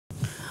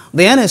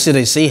The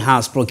NSCDC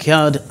has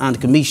procured and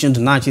commissioned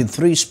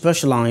 93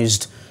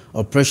 specialized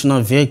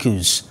operational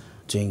vehicles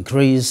to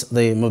increase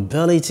the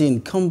mobility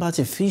and combat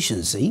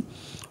efficiency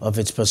of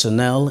its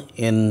personnel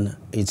in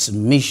its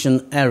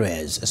mission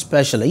areas,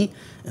 especially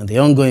in the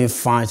ongoing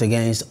fight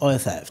against oil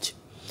theft.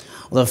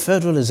 The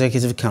Federal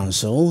Executive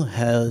Council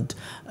held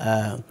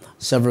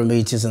several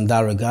meetings in that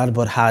regard,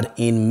 but had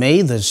in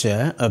May this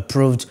year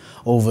approved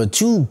over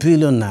 2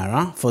 billion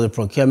naira for the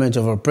procurement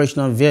of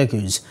operational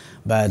vehicles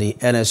by the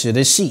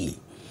N.S.C.D.C.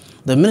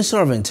 The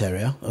Minister of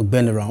Interior,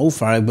 Ogbeni Rauf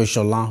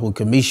Aregbesola, who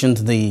commissioned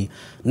the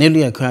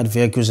newly acquired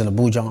vehicles in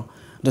Abuja,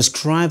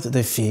 described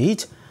the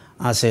feat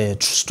as a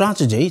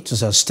strategy to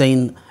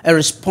sustain a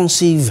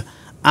responsive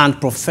and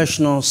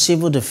professional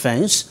civil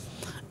defense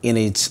in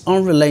its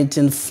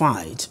unrelenting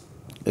fight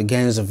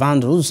against the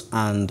vandals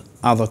and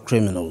other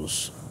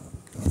criminals.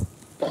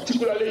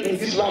 Particularly in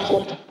this last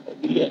quarter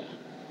of the year,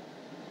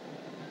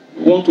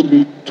 we want to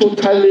be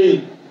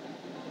totally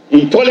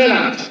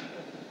intolerant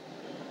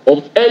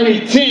of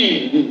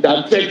anything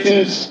that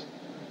threatens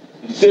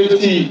the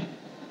safety,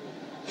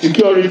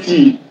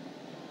 security,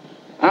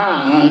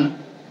 and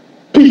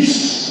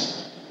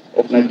peace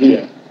of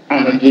Nigeria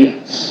and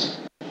Nigerians.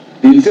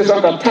 The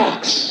incessant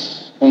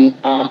attacks on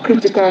our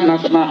critical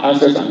national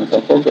assets and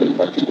infrastructure in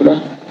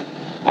particular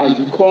has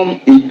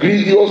become a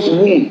grievous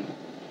wound,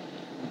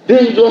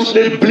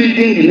 dangerously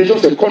bleeding the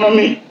nation's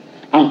economy,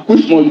 and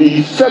which must be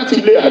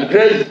effectively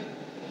addressed,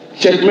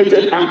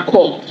 checkmated, and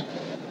curbed.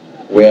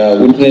 We are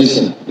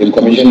witnessing the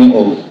commissioning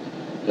of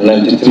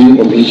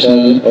 93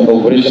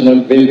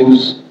 operational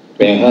vehicles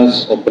to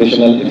enhance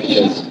operational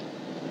efficiency.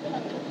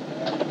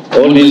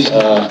 All these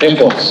are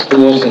efforts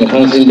towards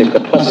enhancing the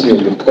capacity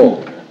of the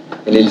Corp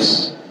in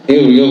its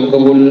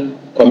irrevocable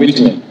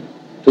commitment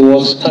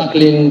towards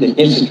tackling the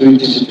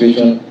insecurity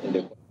situation in the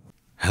country.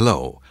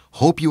 Hello,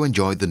 hope you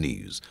enjoyed the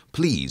news.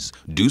 Please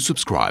do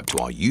subscribe to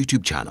our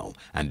YouTube channel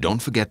and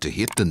don't forget to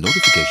hit the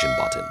notification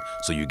button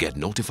so you get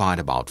notified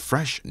about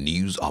fresh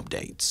news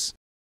updates.